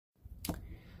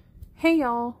Hey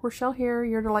y'all, Rochelle here,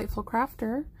 your delightful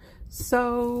crafter.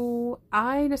 So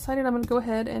I decided I'm going to go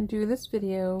ahead and do this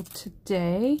video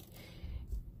today.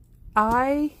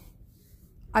 I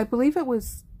believe it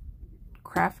was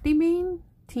Crafty Bean?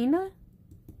 Tina?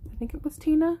 I think it was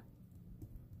Tina.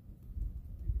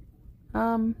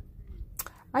 I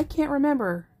can't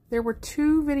remember. There were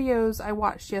two videos I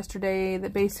watched yesterday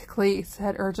that basically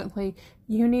said urgently,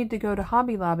 you need to go to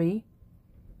HobbyLobby,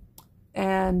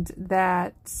 and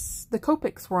that the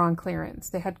Copics were on clearance.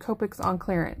 They had Copics on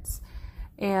clearance.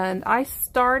 And I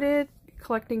started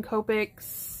collecting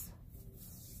Copics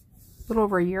a little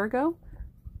over a year ago.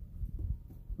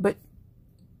 But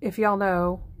if y'all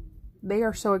know, they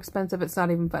are so expensive it's not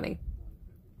even funny.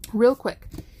 Real quick,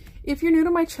 if you're new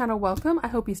to my channel, welcome. I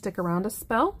hope you stick around a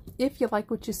spell. If you like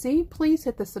what you see, please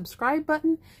hit the subscribe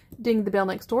button. Ding the bell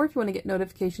next door if you want to get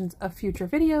notifications of future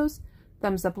videos.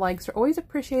 Thumbs up, likes are always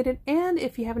appreciated. And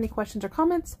if you have any questions or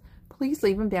comments, please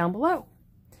leave them down below.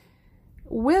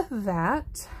 With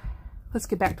that, let's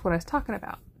get back to what I was talking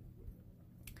about.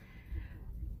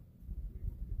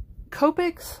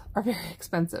 Copics are very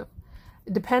expensive.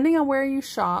 Depending on where you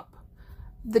shop,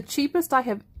 the cheapest I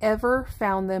have ever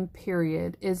found them,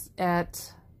 period, is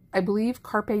at, I believe,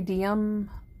 Carpe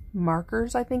Diem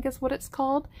markers, I think is what it's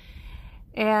called.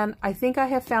 And I think I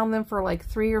have found them for like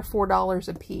 $3 or $4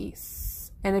 a piece.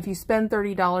 And if you spend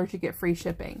 $30, you get free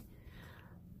shipping.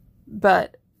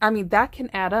 But, I mean, that can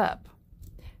add up.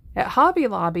 At Hobby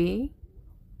Lobby,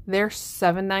 they're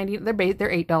 $7.90,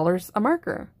 they're $8 a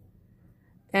marker.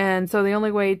 And so the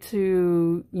only way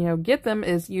to, get them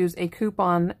is use a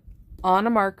coupon on a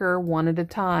marker one at a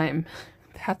time.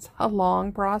 That's a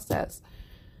long process,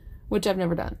 which I've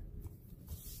never done.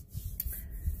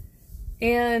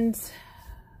 And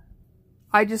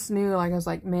I just knew, I was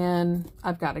like, man,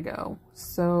 I've got to go.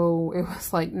 So it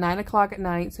was like 9 o'clock at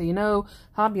night. So,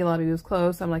 Hobby Lobby was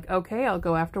closed. I'm like, okay, I'll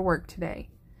go after work today.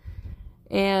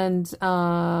 And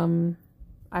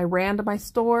I ran to my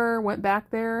store, went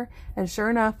back there, and sure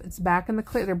enough, it's back in the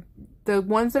clear. The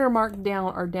ones that are marked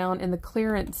down are down in the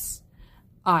clearance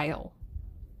aisle.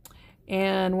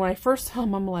 And when I first saw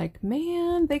them, I'm like,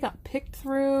 man, they got picked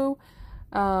through.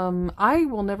 I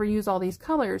will never use all these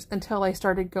colors until I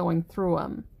started going through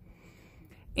them.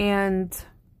 And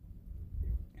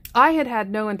I had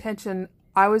no intention.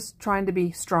 I was trying to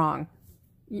be strong.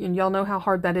 And y'all know how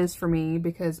hard that is for me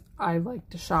because I like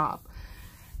to shop.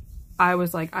 I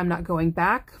was like, I'm not going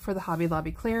back for the Hobby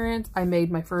Lobby clearance. I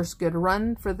made my first good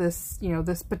run for this,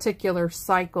 this particular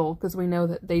cycle, because we know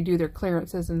that they do their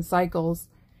clearances in cycles.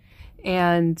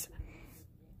 And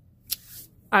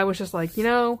I was just like,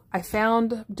 I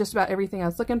found just about everything I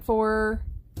was looking for.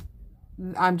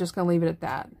 I'm just going to leave it at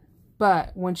that.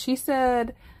 But when she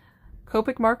said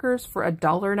Copic markers for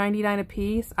 $1.99 a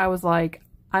piece, I was like,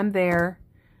 I'm there.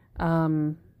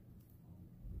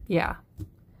 Yeah.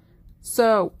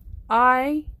 So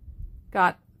I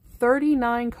got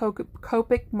 39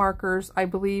 Copic markers, I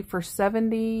believe, for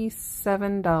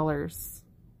 $77.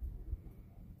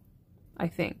 I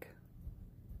think.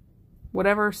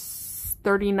 Whatever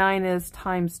 39 is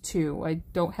times 2. I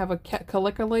don't have a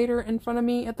calculator in front of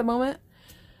me at the moment.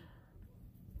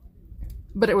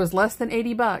 But it was less than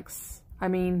 80 bucks. I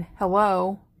mean,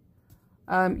 hello.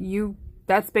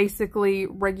 That's basically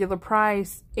regular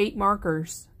price, 8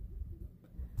 markers.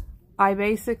 I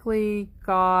basically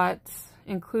got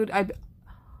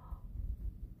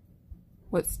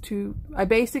I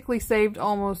basically saved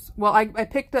almost, well, I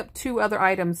picked up 2 other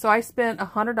items. So I spent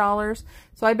 $100.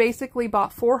 So I basically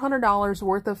bought $400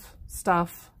 worth of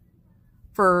stuff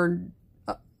for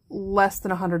less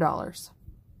than $100.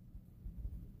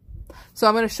 So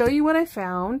I'm going to show you what I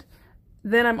found.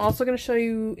 Then I'm also going to show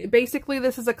you, basically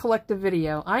this is a collective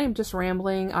video. I am just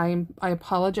rambling. I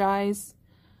apologize.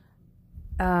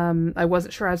 I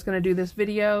wasn't sure I was going to do this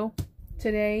video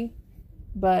today.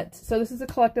 But, so this is a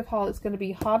collective haul. It's going to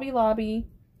be Hobby Lobby,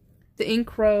 the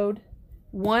Ink Road,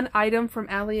 1 item from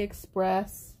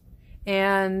AliExpress,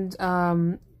 and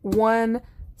 1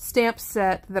 stamp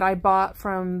set that I bought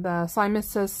from the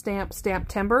SimonSaysStamps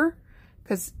Stamptember.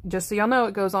 Because, just so y'all know,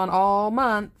 it goes on all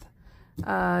month.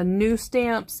 New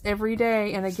stamps every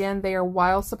day. And again, they are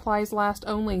while supplies last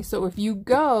only. So if you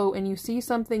go and you see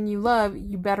something you love,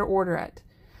 you better order it.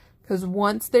 Because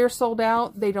once they're sold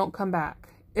out, they don't come back.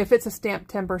 If it's a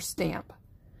Stamptember stamp.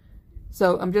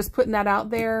 So I'm just putting that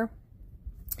out there.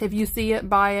 If you see it,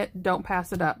 buy it. Don't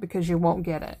pass it up because you won't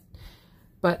get it.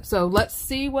 But so let's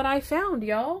see what I found,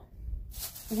 y'all.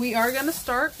 We are going to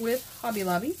start with Hobby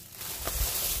Lobby.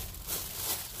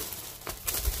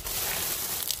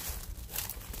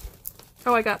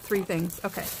 Oh, I got 3 things.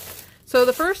 Okay. So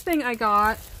the first thing I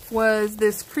got was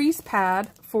this crease pad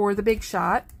for the Big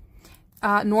Shot.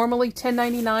 Normally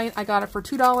 $10.99. I got it for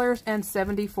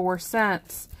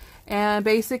 $2.74. And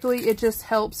basically it just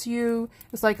helps you.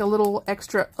 It's like a little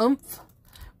extra oomph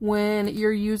when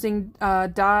you're using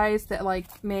dies that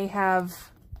like may have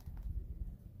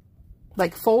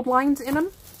like fold lines in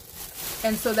them.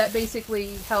 And so that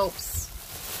basically helps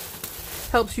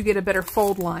you get a better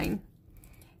fold line.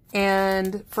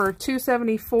 And for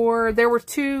 $2.74, there were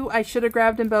two. I should have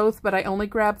grabbed them both, but I only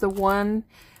grabbed the one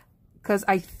because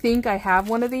I think I have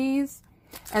one of these.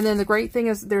 And then the great thing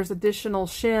is there's additional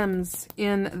shims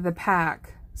in the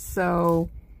pack. So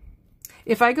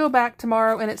if I go back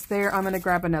tomorrow and it's there, I'm going to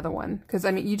grab another one. Because,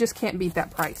 I mean, you just can't beat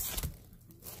that price.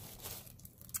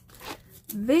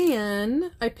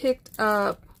 Then I picked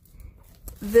up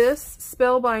this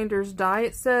Spellbinders die.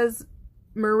 It says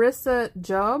Marissa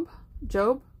Job,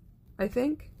 I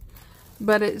think.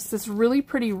 But it's this really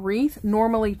pretty wreath.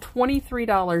 Normally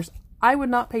 $23. I would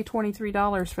not pay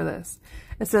 $23 for this.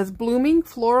 It says Blooming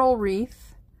Floral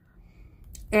Wreath.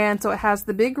 And so it has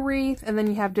the big wreath and then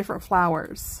you have different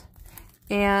flowers.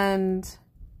 And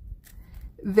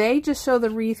they just show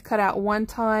the wreath cut out one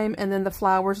time and then the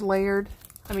flowers layered.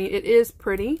 I mean, it is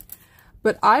pretty.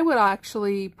 But I would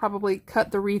actually probably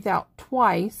cut the wreath out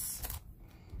twice,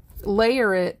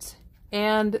 layer it,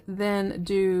 and then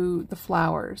do the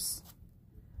flowers.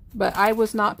 But I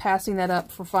was not passing that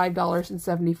up for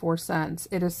 $5.74.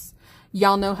 It is,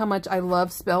 y'all know how much I love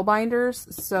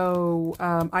Spellbinders, so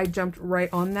I jumped right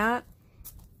on that.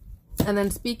 And then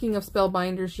speaking of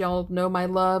Spellbinders, y'all know my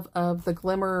love of the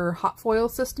Glimmer hot foil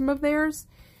system of theirs.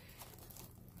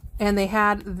 And they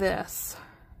had this.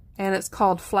 And it's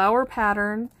called Flower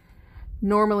Pattern.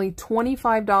 Normally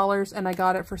 $25, and I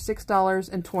got it for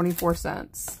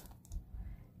 $6.24.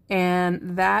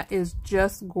 And that is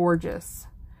just gorgeous.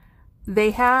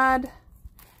 They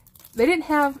didn't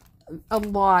have a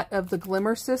lot of the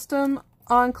Glimmer system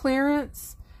on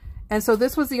clearance. And so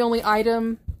this was the only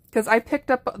item, because I picked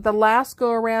up the last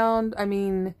go around. I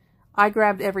mean, I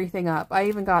grabbed everything up. I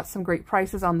even got some great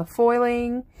prices on the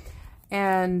foiling.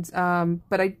 And,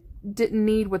 but I didn't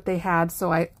need what they had,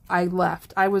 so I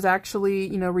left. I was actually,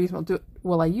 you know, reasonable.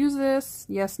 Will I use this?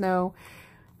 Yes, no.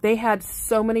 They had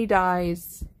so many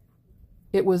dies.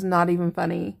 It was not even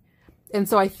funny. And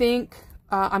so I think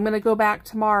I'm going to go back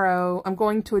tomorrow. I'm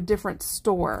going to a different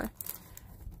store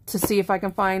to see if I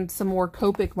can find some more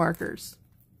Copic markers.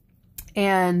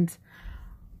 And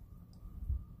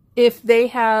if they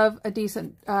have a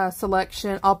decent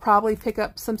selection, I'll probably pick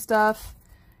up some stuff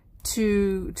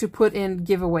to put in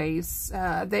giveaways.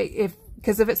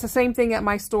 Because if it's the same thing at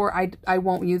my store, I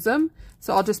won't use them.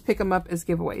 So I'll just pick them up as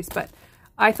giveaways. But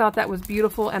I thought that was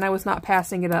beautiful, and I was not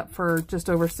passing it up for just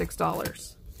over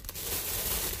 $6.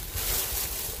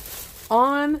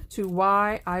 On to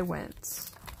why I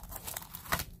went.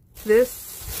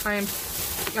 This, I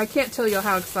can't tell you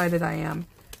how excited I am.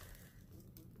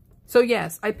 So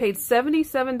yes, I paid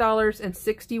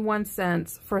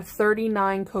 $77.61 for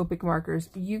 39 Copic markers.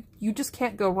 You just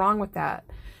can't go wrong with that.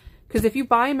 Because if you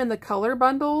buy them in the color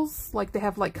bundles, like they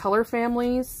have like color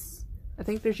families, I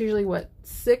think there's usually what,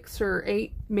 6 or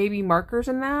 8 maybe markers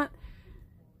in that.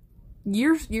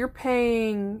 You're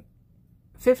paying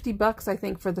 $50, I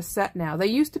think, for the set now. They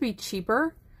used to be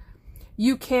cheaper.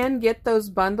 You can get those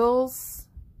bundles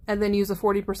and then use a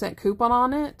 40% coupon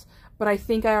on it, but I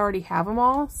think I already have them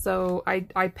all, so I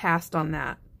passed on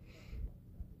that.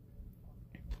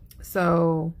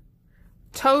 So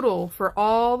total for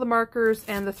all the markers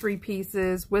and the 3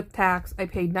 pieces with tax, I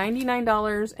paid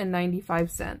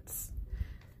 $99.95.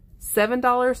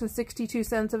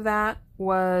 $7.62 of that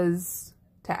was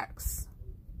tax.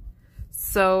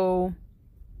 So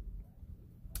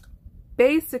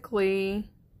basically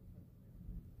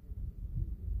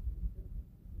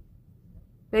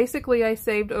I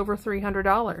saved over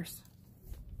 $300.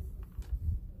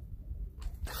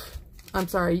 I'm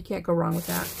sorry, you can't go wrong with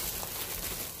that.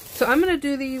 So I'm going to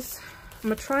do these. I'm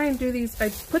going to try and do these. I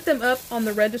put them up on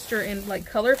the register in like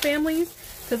color families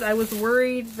because I was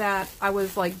worried that I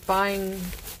was like buying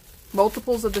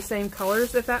multiples of the same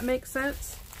colors, if that makes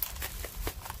sense.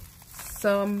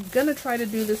 So I'm going to try to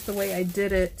do this the way I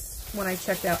did it when I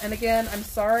checked out. And again, I'm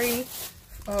sorry.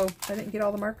 Oh, I didn't get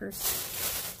all the markers.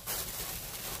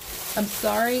 I'm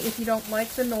sorry if you don't like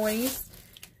the noise.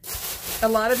 A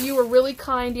lot of you were really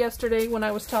kind yesterday when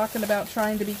I was talking about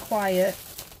trying to be quiet.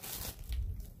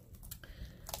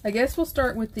 I guess we'll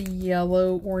start with the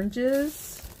yellow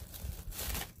oranges.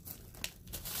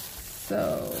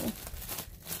 So,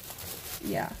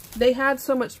 yeah. They had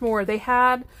so much more. They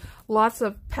had lots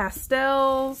of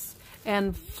pastels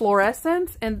and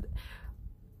fluorescents. And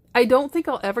I don't think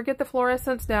I'll ever get the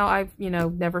fluorescents. Now, I've, you know,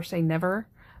 never say never,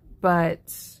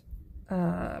 but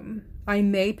I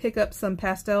may pick up some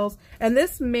pastels, and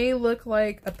this may look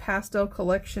like a pastel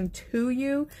collection to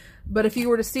you, but if you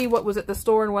were to see what was at the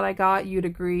store and what I got, you'd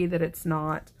agree that it's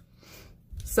not.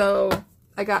 So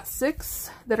I got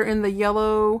 6 that are in the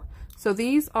yellow. So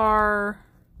these are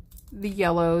the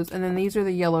yellows, and then these are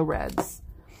the yellow reds.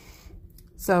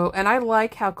 So, and I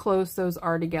like how close those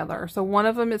are together. So one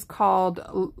of them is called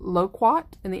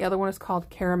Loquat, and the other one is called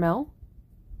Caramel.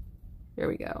 There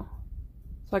we go.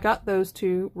 So I got those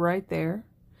 2 right there.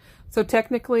 So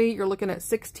technically you're looking at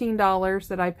 $16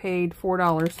 that I paid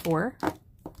 $4 for.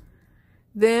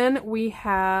 Then we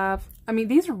have, I mean,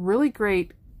 these are really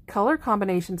great color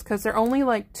combinations because they're only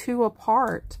like 2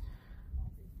 apart.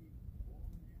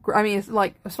 I mean, it's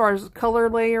like as far as color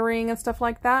layering and stuff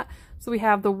like that. So we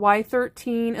have the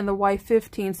Y13 and the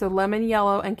Y15, so lemon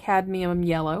yellow and cadmium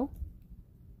yellow.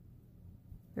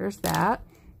 There's that.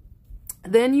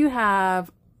 Then you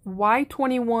have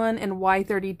Y21 and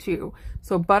Y32.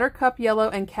 So buttercup yellow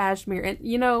and cashmere. And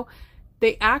you know,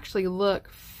 they actually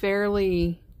look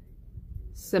fairly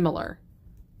similar.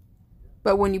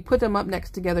 But when you put them up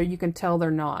next together, you can tell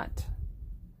they're not.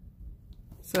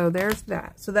 So there's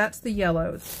that. So that's the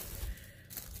yellows.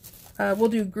 We'll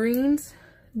do greens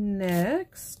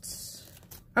next.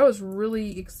 I was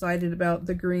really excited about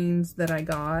the greens that I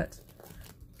got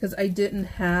because I didn't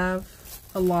have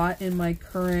a lot in my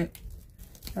current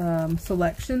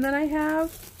selection that I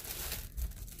have.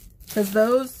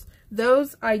 Because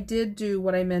those I did do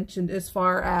what I mentioned as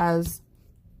far as,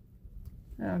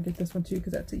 I'll get this one too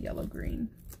because that's a yellow green.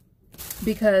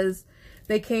 Because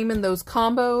they came in those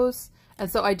combos,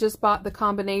 and so I just bought the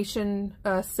combination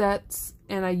sets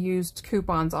and I used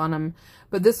coupons on them.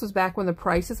 But this was back when the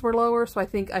prices were lower, so I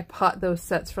think I bought those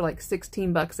sets for like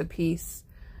 16 bucks a piece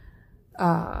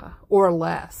or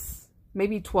less.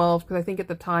 Maybe 12, because I think at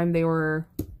the time they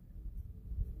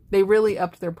really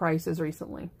upped their prices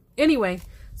recently. Anyway,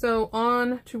 so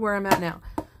on to where I'm at now.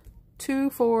 2,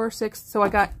 4, 6, so I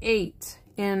got 8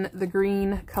 in the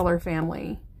green color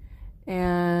family.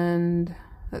 And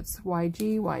that's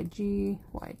YG, YG,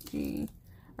 YG.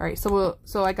 All right,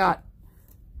 so I got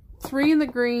 3 in the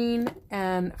green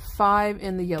and 5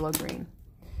 in the yellow green.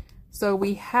 So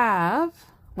we have,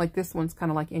 like this one's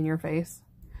kind of like in your face.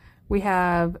 We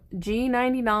have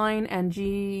G99 and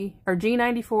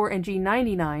G94 and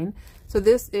G99. So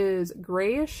this is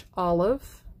grayish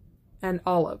olive and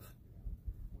olive.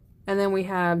 And then we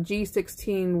have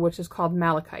G16, which is called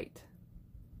malachite.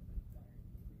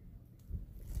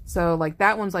 So like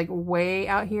that one's like way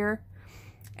out here.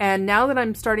 And now that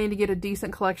I'm starting to get a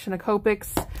decent collection of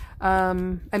Copics, I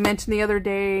mentioned the other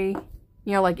day,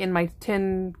 you know, like in my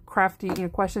 10 crafty, you know,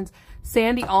 questions,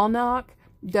 Sandy Allnock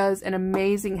has an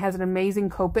amazing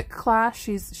Copic class.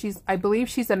 I believe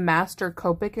she's a master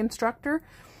Copic instructor.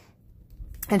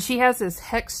 And she has this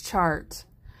hex chart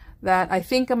that I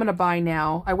think I'm going to buy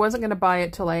now. I wasn't going to buy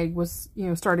it till I was, you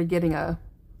know, started getting a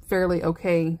fairly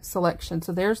okay selection.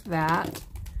 So there's that.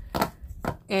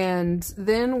 And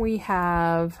then we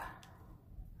have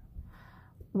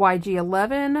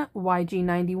YG11,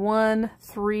 YG91,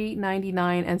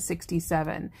 399, and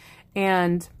 67.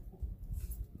 And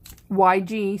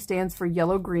YG stands for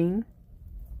yellow green.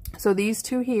 So these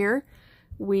 2 here,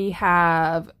 we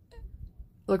have,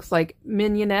 looks like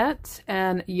mignonette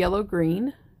and yellow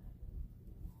green.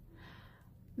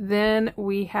 Then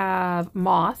we have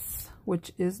moss,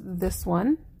 which is this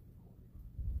one.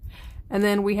 And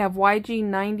then we have YG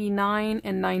 99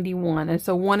 and 91. And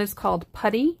so one is called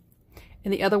Putty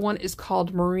and the other one is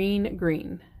called Marine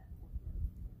Green.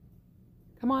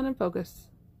 Come on and focus.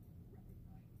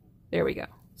 There we go.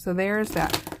 So there's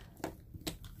that.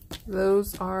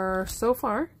 Those are so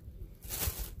far.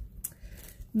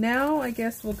 Now I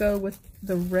guess we'll go with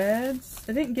the reds.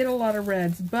 I didn't get a lot of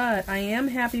reds, but I am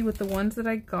happy with the ones that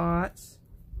I got.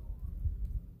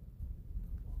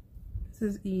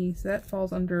 This is E, so that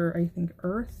falls under, I think,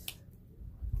 earth.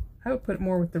 I would put it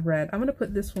more with the red. I'm going to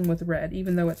put this one with red,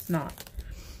 even though it's not.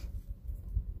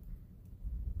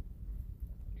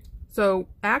 So,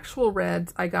 actual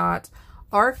reds, I got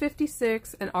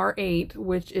R56 and R8,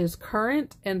 which is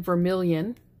currant and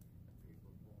vermilion.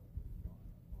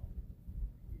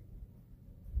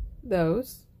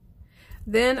 Those.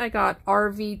 Then I got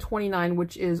RV29,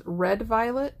 which is red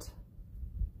violet.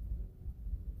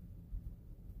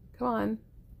 Come on.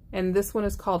 And this one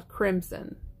is called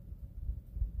Crimson.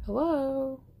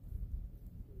 Hello.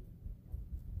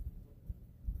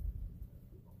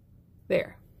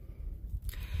 There.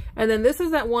 And then this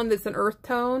is that one that's an earth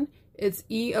tone. It's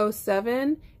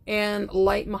E07. and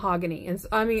light mahogany. And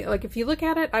I mean, like, if you look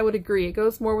at it, I would agree. It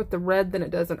goes more with the red than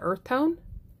it does an earth tone.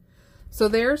 So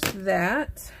there's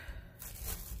that.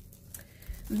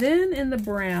 Then in the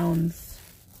browns,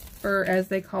 or as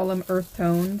they call them, earth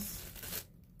tones,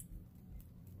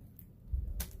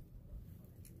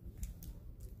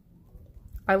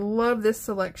 I love this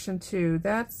selection too.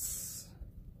 That's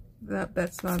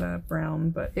not a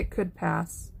brown, but it could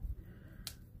pass.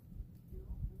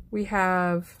 We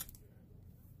have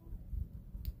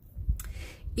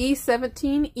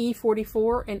E17,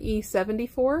 E44, and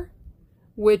E74,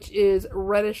 which is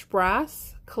reddish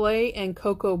brass, clay, and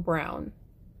cocoa brown.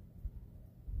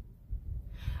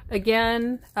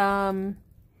 Again, I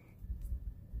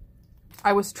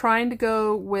was trying to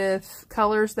go with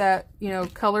colors that, you know,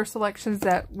 color selections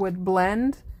that would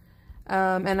blend.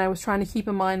 And I was trying to keep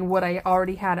in mind what I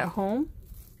already had at home.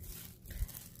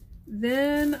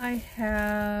 Then I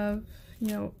have,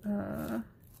 you know,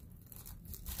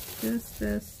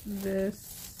 this.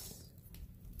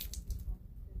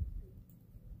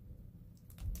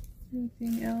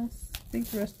 Anything else? I think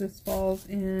the rest of this falls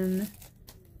in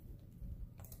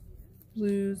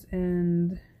blues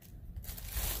and...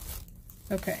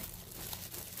 Okay.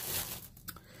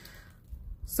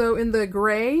 So in the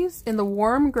grays, in the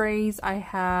warm grays, I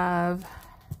have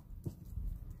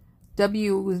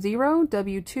W0,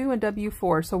 W2, and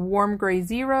W4. So warm gray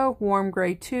 0, warm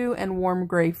gray 2, and warm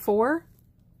gray 4.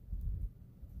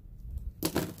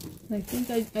 I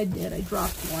think I did. I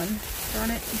dropped one.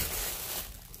 Darn it.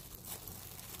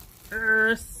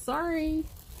 Sorry.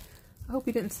 I hope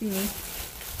you didn't see me.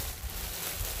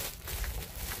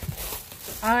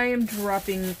 I am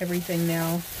dropping everything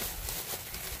now.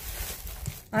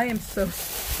 I'm so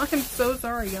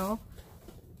sorry, y'all.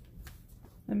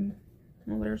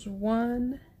 Well, there's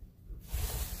one.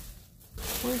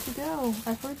 Where'd you go?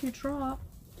 I heard you drop.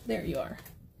 There you are.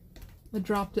 I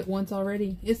dropped it once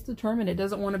already. It's determined. It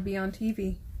doesn't want to be on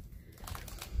TV.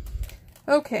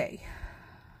 Okay.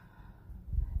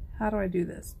 How do I do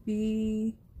this?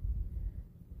 I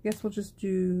guess we'll just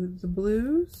do the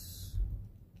blues.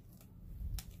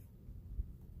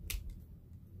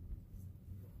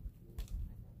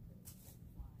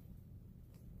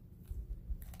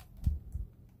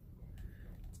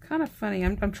 Kind of funny.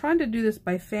 I'm trying to do this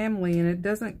by family, and it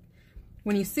doesn't,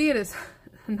 when you see it, it's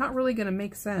not really going to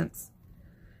make sense.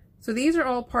 So these are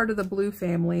all part of the blue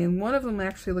family, and one of them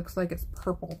actually looks like it's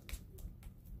purple.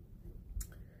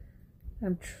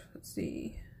 Let's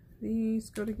see. These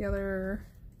go together.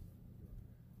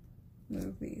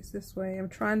 Move these this way. I'm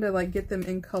trying to like get them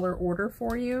in color order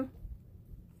for you.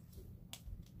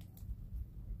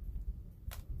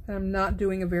 And I'm not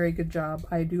doing a very good job.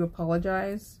 I do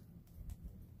apologize.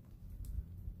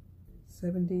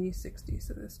 70, 60.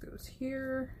 So this goes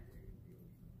here.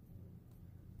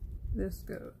 This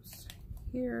goes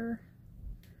here.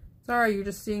 Sorry, you're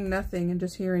just seeing nothing and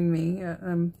just hearing me.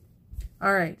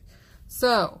 All right.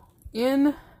 So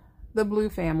in the blue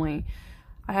family,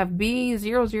 I have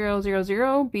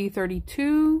B0000,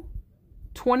 B32,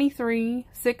 23,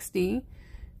 60,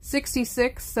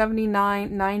 66,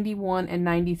 79, 91, and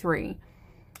 93.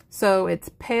 So it's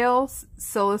pale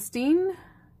celestine,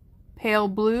 pale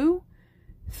blue,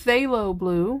 phthalo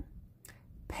blue,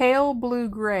 pale blue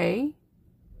gray,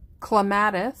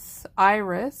 clematis,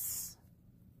 iris,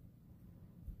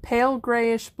 pale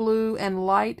grayish blue, and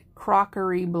light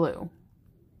crockery blue.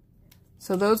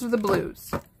 So those are the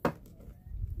blues.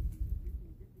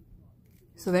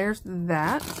 So there's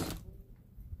that.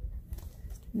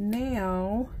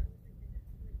 Now,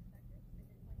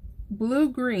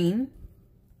 blue-green.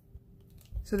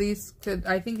 So these could,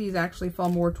 I think these actually fall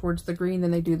more towards the green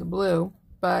than they do the blue.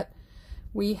 But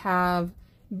we have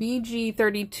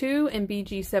BG32 and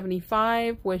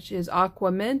BG75, which is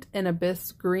aqua mint and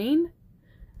abyss green.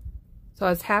 So I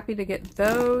was happy to get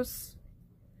those.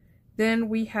 Then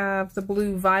we have the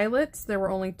blue violets. There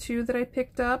were only two that I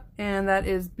picked up, and that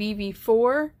is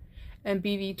BV4 and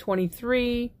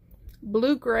BV23,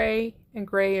 blue gray and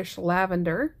grayish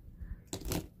lavender.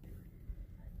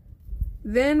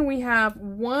 Then we have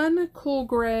one cool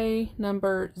gray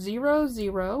number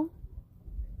 00.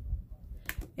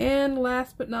 And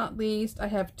last but not least, I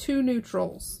have two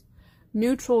neutrals.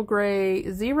 Neutral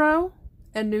gray 0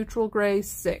 and neutral gray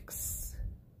 6.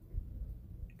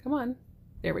 Come on.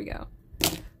 There we go.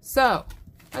 So,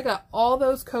 I got all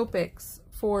those Copics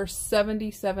for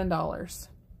 $77.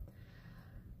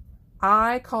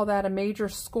 I call that a major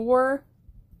score.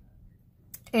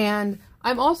 And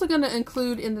I'm also going to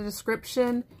include in the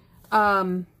description,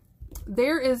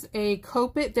 there is a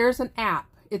Copic, there's an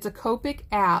app. It's a Copic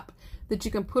app that you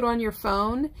can put on your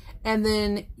phone, and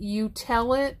then you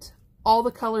tell it all the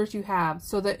colors you have,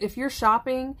 so that if you're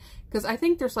shopping, because I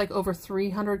think there's like over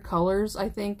 300 colors, I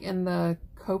think, in the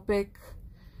Copic.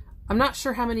 I'm not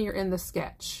sure how many are in the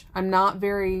sketch. I'm not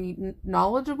very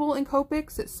knowledgeable in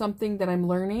Copics. It's something that I'm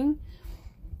learning,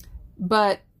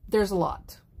 but there's a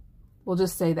lot. We'll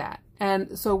just say that.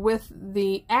 And so with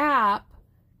the app,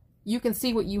 you can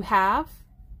see what you have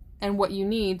and what you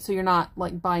need, so you're not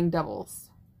like buying doubles.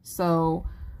 So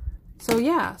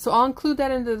yeah, so I'll include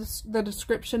that in the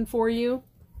description for you.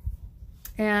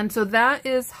 And so that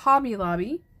is Hobby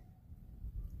Lobby.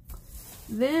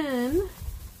 Then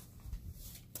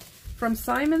from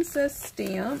Simon Says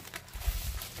Stamp,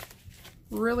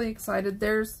 really excited.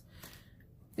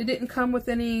 It didn't come with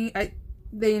any,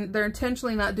 they're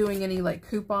intentionally not doing any like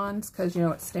coupons, because you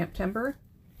know it's Stamptember.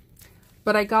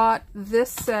 But I got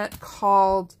this set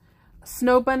called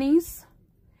Snow Bunnies.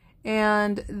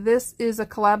 And this is a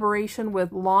collaboration with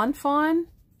Fawn,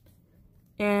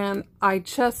 and I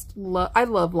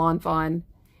love Fawn,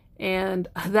 and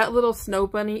that little snow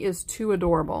bunny is too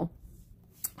adorable.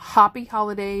 Happy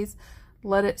holidays,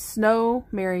 let it snow,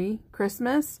 Merry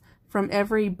Christmas. From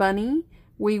every bunny,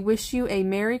 we wish you a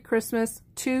Merry Christmas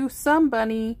to some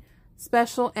bunny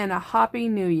special and a Happy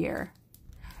New Year.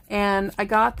 And I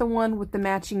got the one with the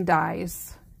matching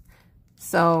dies,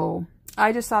 so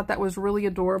I just thought that was really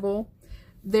adorable.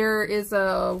 There is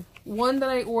a one that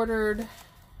I ordered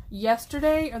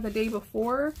yesterday or the day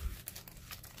before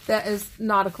that is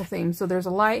nautical themed. So there's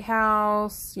a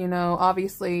lighthouse, you know,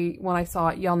 obviously when I saw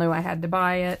it, y'all know I had to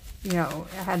buy it, you know,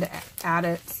 I had to add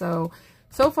it. So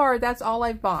far that's all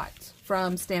I've bought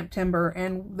from Stamptember,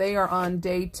 and they are on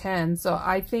day 10. So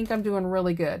I think I'm doing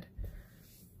really good,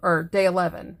 or day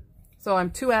 11. So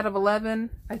I'm 2 out of 11.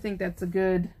 I think that's a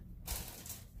good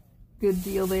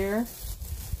deal there.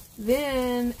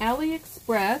 Then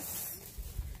AliExpress.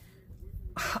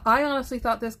 I honestly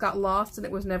thought this got lost and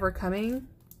it was never coming.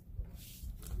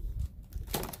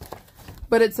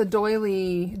 But it's a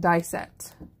doily die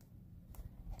set.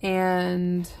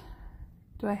 And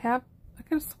I could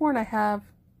have sworn I have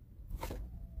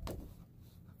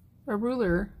a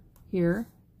ruler here.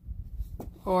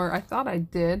 Or I thought I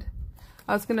did.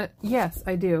 Yes,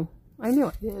 I do. I knew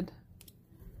I did.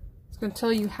 Going to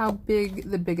tell you how big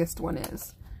the biggest one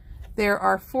is. There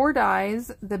are 4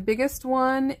 dies. The biggest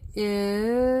one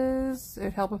is,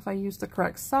 it'd help if I use the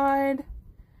correct side,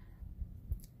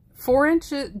 4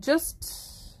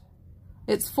 inches,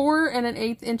 it's 4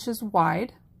 1/8 inches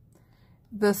wide.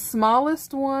 The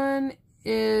smallest one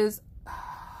is,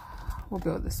 we'll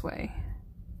go this way.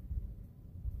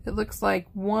 It looks like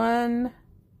 1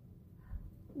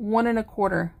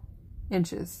 1/4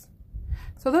 inches.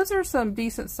 So those are some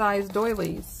decent sized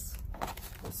doilies.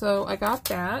 So I got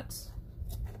that.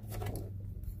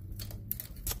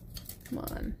 Come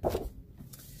on.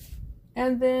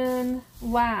 And then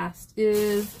last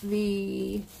is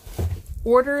the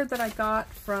order that I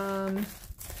got from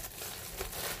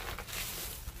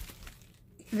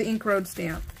the Ink Road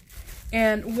stamp.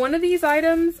 And one of these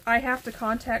items, I have to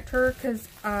contact her because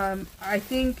I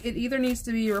think it either needs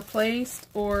to be replaced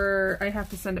or I have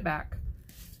to send it back.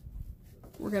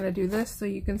 We're going to do this so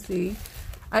you can see.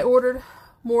 I ordered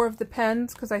more of the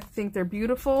pens because I think they're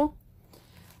beautiful.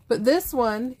 But this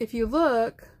one, if you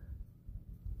look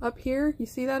up here, you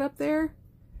see that up there?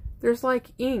 There's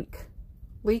like ink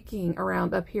leaking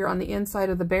around up here on the inside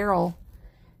of the barrel.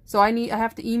 So I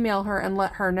have to email her and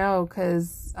let her know,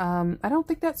 because I don't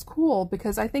think that's cool,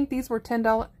 because I think these were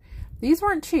 $10. These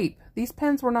weren't cheap. These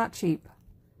pens were not cheap.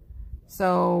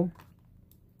 So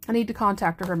I need to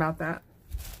contact her about that.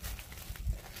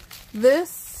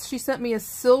 This, she sent me a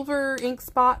silver ink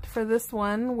spot for this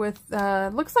one with,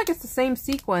 looks like it's the same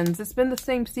sequins. It's been the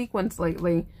same sequins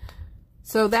lately.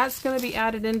 So that's going to be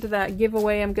added into that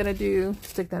giveaway I'm going to do.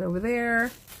 Stick that over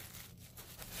there.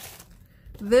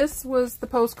 This was the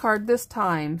postcard this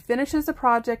time. Finishes a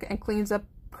project and cleans up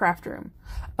craft room.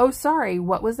 Oh, sorry,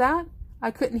 what was that?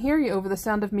 I couldn't hear you over the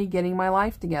sound of me getting my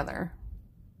life together.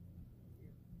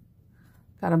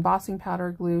 Got embossing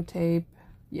powder, glue, tape.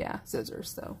 Yeah, scissors,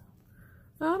 so.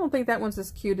 I don't think that one's as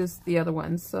cute as the other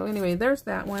ones. So anyway, there's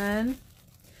that one.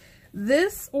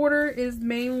 This order is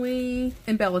mainly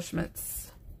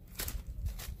embellishments.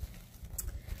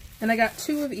 And I got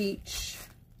 2 of each.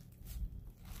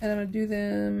 And I'm going to do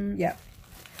them, yeah.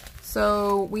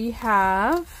 So we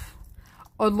have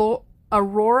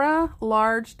Aurora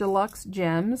Large Deluxe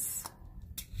Gems.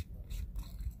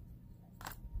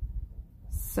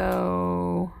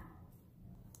 So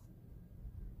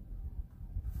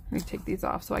let me take these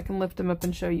off so I can lift them up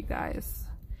and show you guys.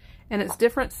 And it's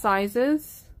different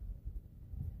sizes.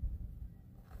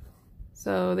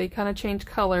 So they kind of change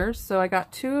colors. So I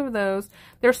got 2 of those.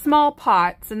 They're small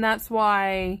pots, and that's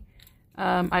why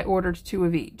I ordered 2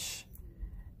 of each.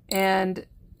 And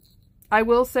I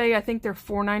will say I think they're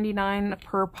 $4.99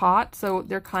 per pot, so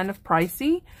they're kind of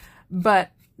pricey,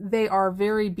 but they are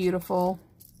very beautiful.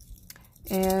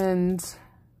 And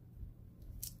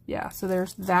yeah, so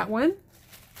there's that one.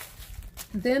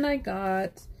 Then I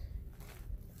got,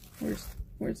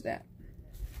 where's that?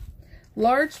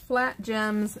 Large Flat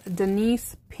Gems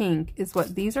Denise Pink is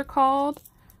what these are called.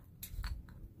 I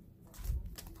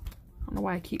don't know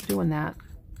why I keep doing that.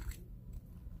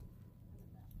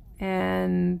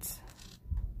 And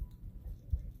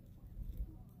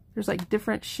there's like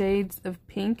different shades of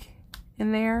pink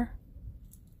in there.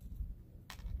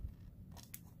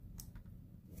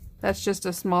 That's just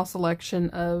a small selection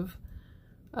of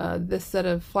this set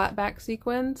of flat back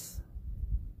sequins.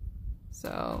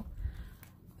 So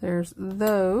there's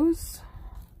those.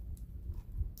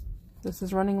 This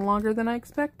is running longer than I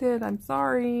expected. I'm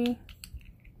sorry.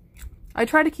 I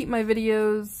try to keep my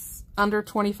videos under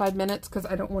 25 minutes because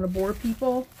I don't want to bore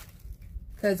people.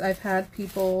 Because I've had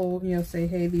people, you know, say,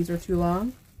 hey, these are too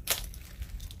long.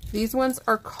 These ones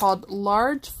are called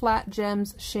Large Flat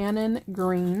Gems Shannon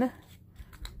Green.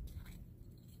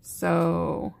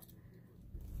 So,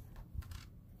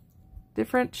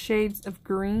 different shades of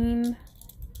green.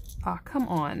 Ah, come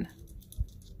on.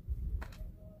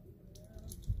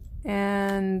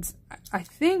 And I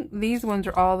think these ones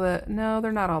are all the, no,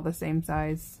 they're not all the same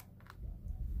size.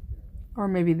 Or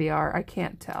maybe they are, I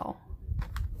can't tell.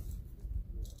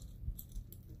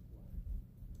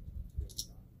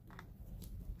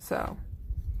 So,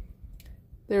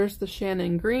 there's the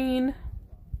Shannon Green.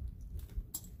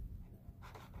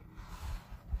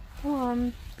 Come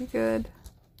on, be good.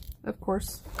 Of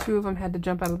course, 2 of them had to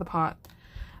jump out of the pot.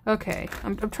 Okay,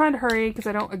 I'm trying to hurry because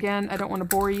I don't want to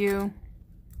bore you.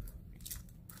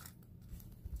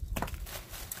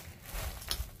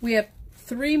 We have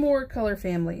 3 more color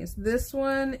families. This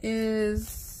one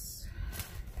is...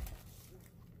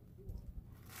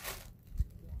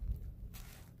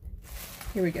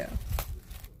 Here we go.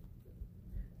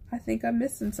 I think I'm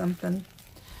missing something.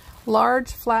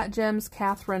 Large Flat Gems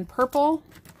Catherine Purple.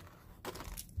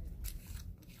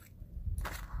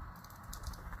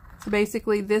 So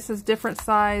basically this is different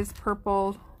size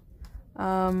purple.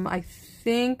 I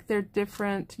think they're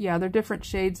different, yeah, they're different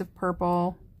shades of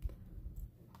purple.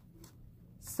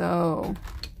 So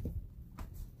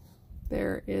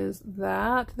there is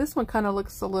that. This one kind of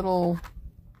looks a little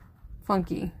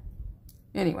funky.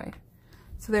 Anyway,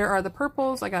 so there are the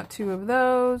purples. I got 2 of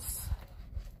those.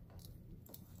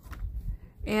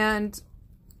 And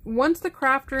once the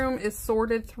craft room is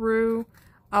sorted through,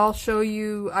 I'll show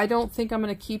you. I don't think I'm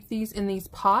going to keep these in these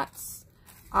pots.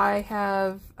 I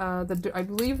have I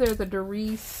believe they're the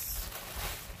Doris.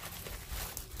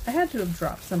 I had to have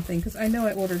dropped something because I know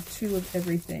I ordered 2 of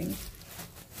everything.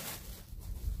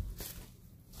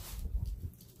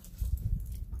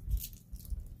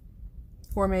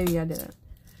 Or maybe I didn't.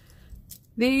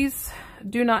 These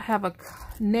do not have a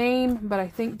name, but I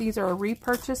think these are a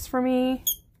repurchase for me.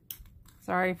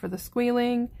 Sorry for the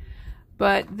squealing.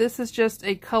 But this is just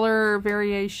a color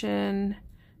variation.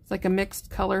 It's like a mixed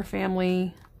color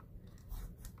family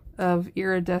of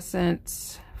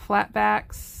iridescent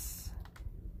flatbacks.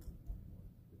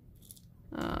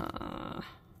 Let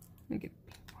me get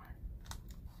a pink one.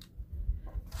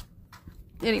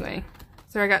 Anyway,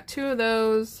 so I got 2 of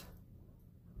those.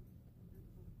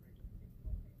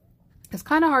 It's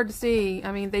kind of hard to see.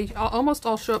 I mean, they almost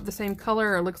all show up the same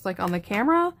color, it looks like on the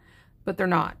camera, but they're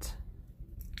not.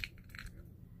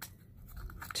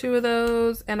 2 of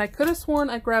those, and I could have sworn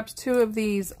I grabbed 2 of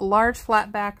these large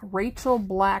flatback Rachel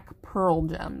Black Pearl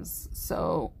Gems.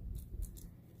 So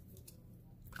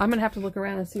I'm gonna have to look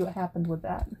around and see what happened with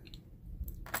that.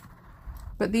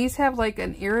 But these have like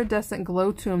an iridescent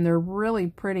glow to them. They're really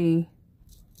pretty.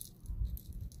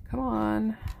 Come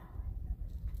on.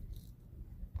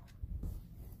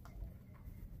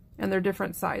 And they're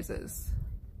different sizes.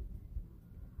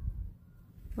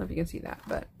 I don't know if you can see that,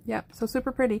 but yeah, so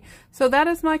super pretty. So that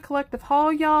is my collective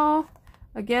haul, y'all.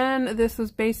 Again, this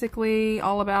was basically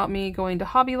all about me going to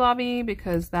Hobby Lobby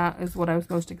because that is what I was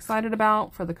most excited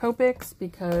about for the Copics,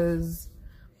 because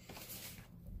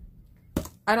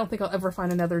I don't think I'll ever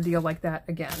find another deal like that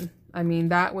again. I mean,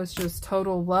 that was just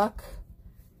total luck.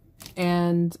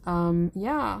 And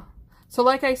yeah. So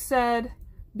like I said,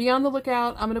 be on the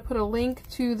lookout. I'm going to put a link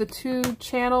to the 2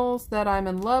 channels that I'm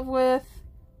in love with.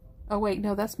 Oh wait,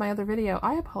 no, that's my other video.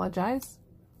 I apologize.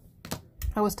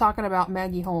 I was talking about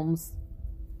Maggie Holmes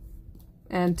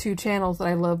and 2 channels that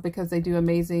I love because they do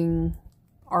amazing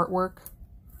artwork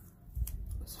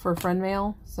for friend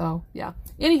mail. So yeah.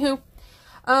 Anywho,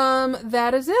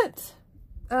 that is it.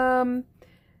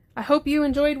 I hope you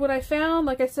enjoyed what I found.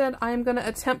 Like I said, I'm going to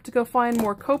attempt to go find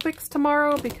more Copics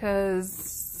tomorrow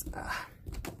because,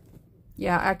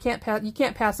 yeah, you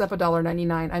can't pass up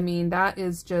 $1.99. I mean, that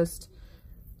is just,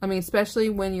 I mean, especially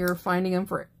when you're finding them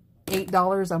for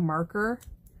 $8 a marker.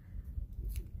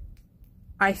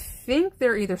 I think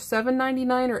they're either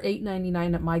 $7.99 or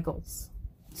 $8.99 at Michael's.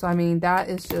 So, I mean, that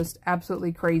is just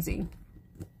absolutely crazy.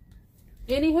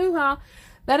 Anywho,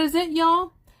 that is it,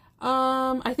 y'all.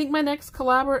 I think my next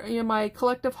my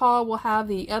collective haul will have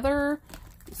the other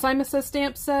SimonSays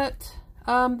stamp set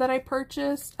that I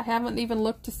purchased. I haven't even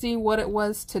looked to see what it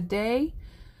was today.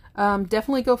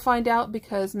 Definitely go find out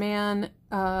because, man,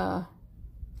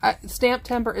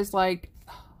 Stamptember is like,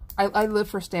 I live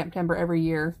for Stamptember every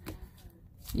year.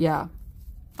 Yeah.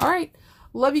 All right.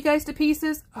 Love you guys to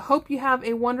pieces. I hope you have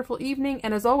a wonderful evening.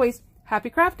 And as always, happy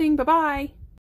crafting. Bye-bye.